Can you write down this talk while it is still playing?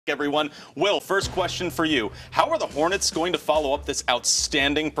Everyone. Will, first question for you. How are the Hornets going to follow up this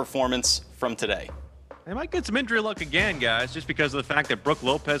outstanding performance from today? They might get some injury luck again, guys, just because of the fact that Brook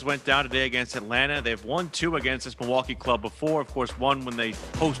Lopez went down today against Atlanta. They've won 2 against this Milwaukee club before. Of course, one when they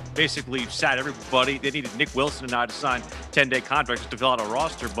basically sat everybody. They needed Nick Wilson and I to sign 10-day contracts to fill out a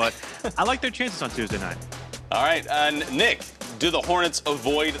roster, but I like their chances on Tuesday night. All right, and Nick, do the Hornets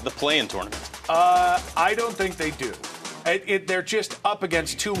avoid the play-in tournament? I don't think they do. They're just up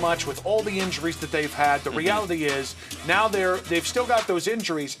against too much with all the injuries that they've had. The reality is now they've still got those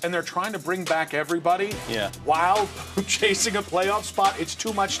injuries and they're trying to bring back everybody while chasing a playoff spot. It's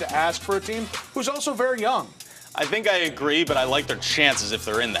too much to ask for a team who's also very young. I think I agree, but I like their chances if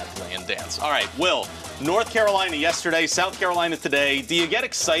they're in that play-in dance. All right, Will, North Carolina yesterday, South Carolina today. Do you get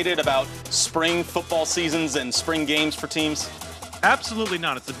excited about spring football seasons and spring games for teams? Absolutely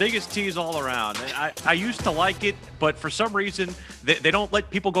not. It's the biggest tease all around. I used to like it, but for some reason, they don't let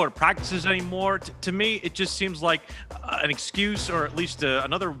people go to practices anymore. To me, it just seems like an excuse or at least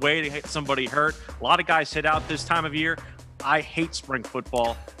another way to get somebody hurt. A lot of guys hit out this time of year. I hate spring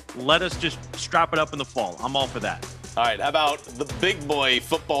football. Let us just strap it up in the fall. I'm all for that. All right, how about the big boy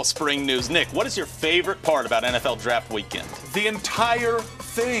football spring news? Nick, what is your favorite part about NFL Draft Weekend? The entire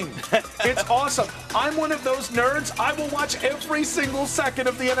thing. It's awesome. I'm one of those nerds. I will watch every single second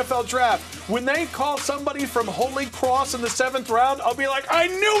of the NFL Draft. When they call somebody from Holy Cross in the 7th round, I'll be like, I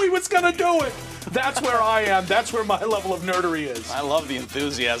knew he was going to do it. That's where I am. That's where my level of nerdery is. I love the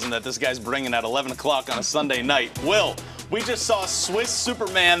enthusiasm that this guy's bringing at 11 o'clock on a Sunday night. Will, we just saw Swiss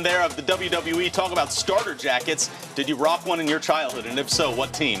Superman there of the WWE talk about starter jackets. Did you rock one in your childhood? And if so,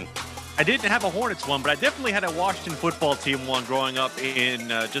 what team? I didn't have a Hornets one, but I definitely had a Washington football team one growing up in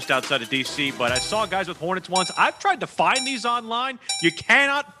just outside of D.C., but I saw guys with Hornets ones. I've tried to find these online. You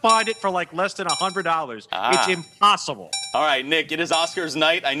cannot find it for like less than $100. It's impossible. All right, Nick, it is Oscars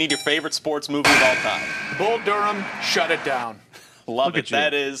night. I need your favorite sports movie of all time. Bull Durham, shut it down. Love it.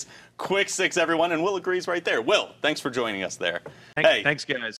 That is Quick Six, everyone, and Will agrees right there. Will, thanks for joining us there. Thanks, guys.